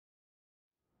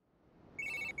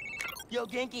Yo,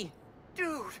 Genki.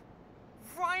 Dude!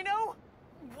 Rhino?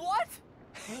 What?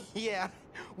 Yeah.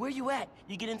 Where you at?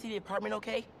 You get into the apartment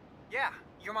okay? Yeah,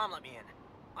 your mom let me in.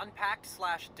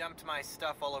 Unpacked/dumped my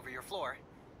stuff all over your floor.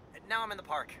 Now I'm in the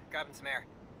park, grabbing some air.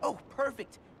 Oh,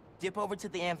 perfect. Dip over to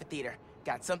the amphitheater.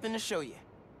 Got something to show you.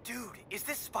 Dude, is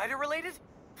this spider related?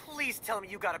 Please tell me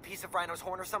you got a piece of Rhino's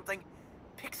horn or something.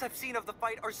 Pics I've seen of the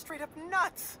fight are straight up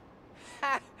nuts.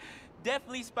 Ha!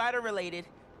 Definitely spider related.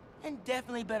 And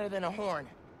definitely better than a horn.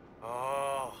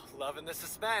 Oh, loving the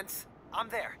suspense. I'm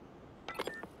there.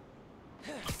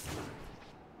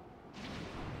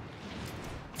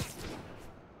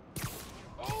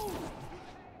 Oh!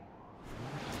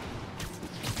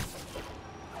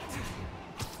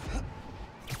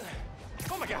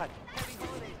 Oh my god! Happy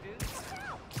holidays, dude.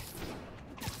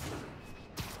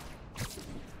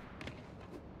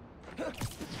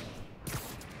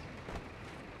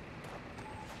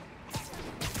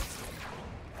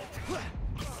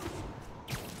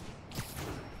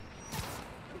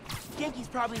 Genki's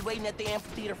probably waiting at the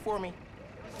amphitheater for me.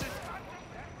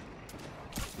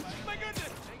 My goodness!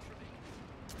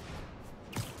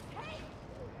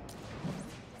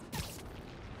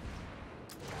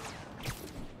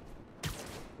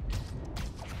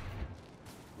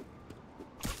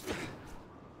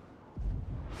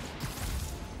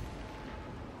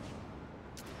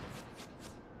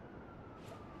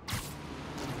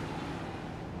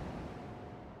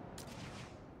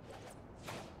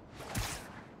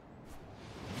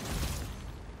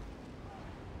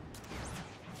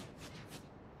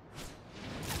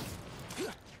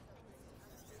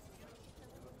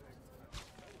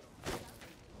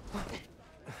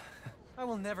 I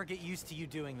will never get used to you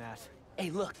doing that. Hey,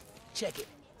 look. Check it.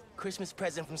 Christmas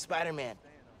present from Spider-Man.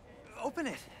 Open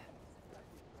it.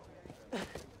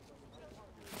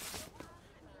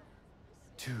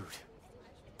 Dude,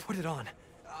 put it on.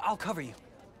 I'll cover you.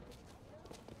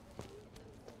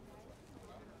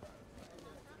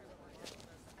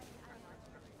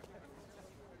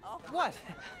 What?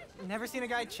 Never seen a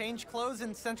guy change clothes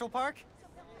in Central Park?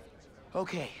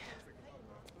 Okay.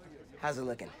 How's it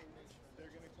looking?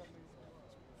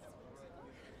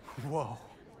 Whoa.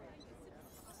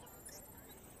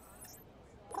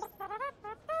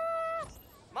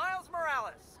 Miles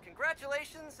Morales,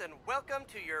 congratulations and welcome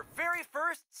to your very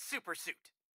first super suit.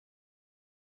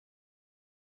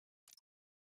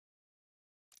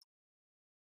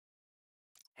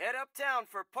 Head uptown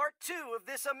for part 2 of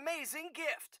this amazing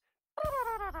gift.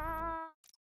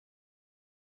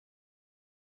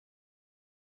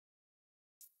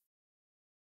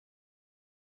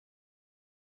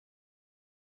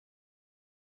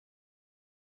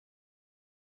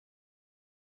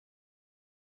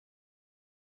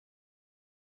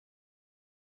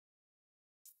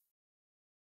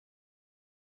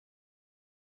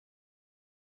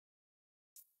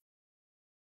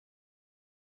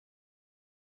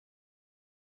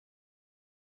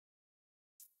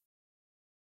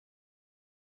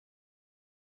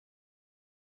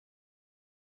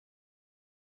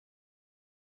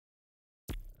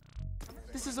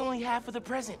 This is only half of the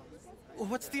present.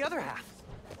 What's the other half?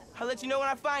 I'll let you know when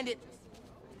I find it.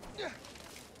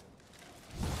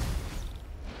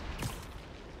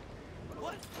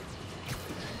 What?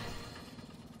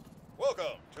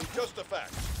 Welcome to Just a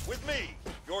Fact with me,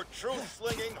 your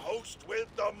truth-slinging host with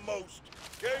the most,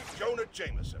 J. Jonah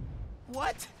Jameson.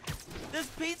 What? Does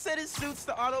Pete set his suits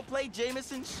to autoplay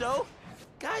Jameson's show?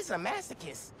 Guy's a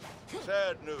masochist.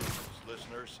 Sad news,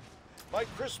 listeners. My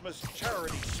Christmas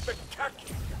charity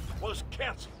spectacular was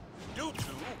canceled due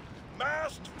to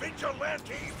masked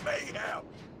vigilante mayhem.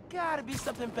 Gotta be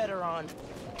something better on.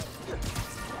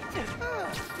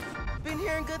 Been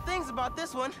hearing good things about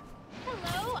this one.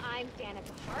 Hello, I'm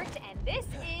Danica Hart, and this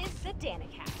is the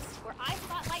Danicast, where I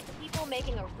spotlight the people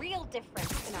making a real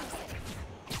difference in our city.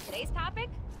 Today's topic?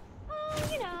 Oh,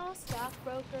 you know,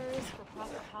 stockbrokers,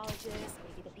 for-profit colleges,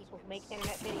 maybe the people who make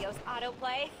internet videos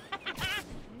autoplay.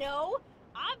 No,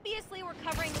 obviously we're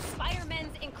covering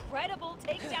Spider-Man's incredible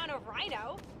takedown of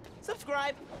Rhino.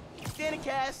 Subscribe.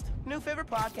 Danicast, new favorite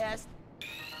podcast.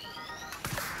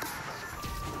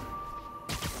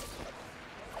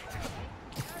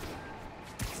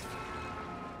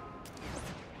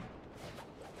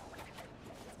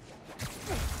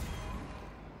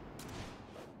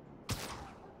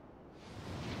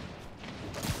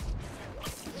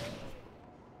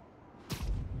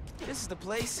 This is the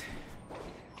place.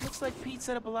 Looks like Pete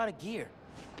set up a lot of gear.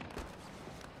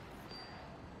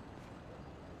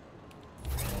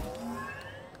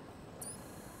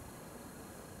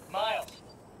 Miles,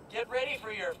 get ready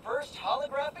for your first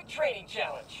holographic training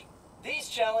challenge. These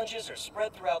challenges are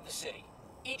spread throughout the city.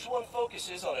 Each one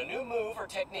focuses on a new move or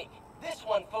technique. This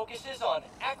one focuses on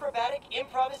acrobatic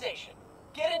improvisation.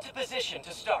 Get into position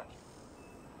to start.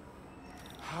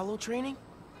 Hollow training?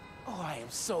 Oh, I am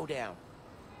so down.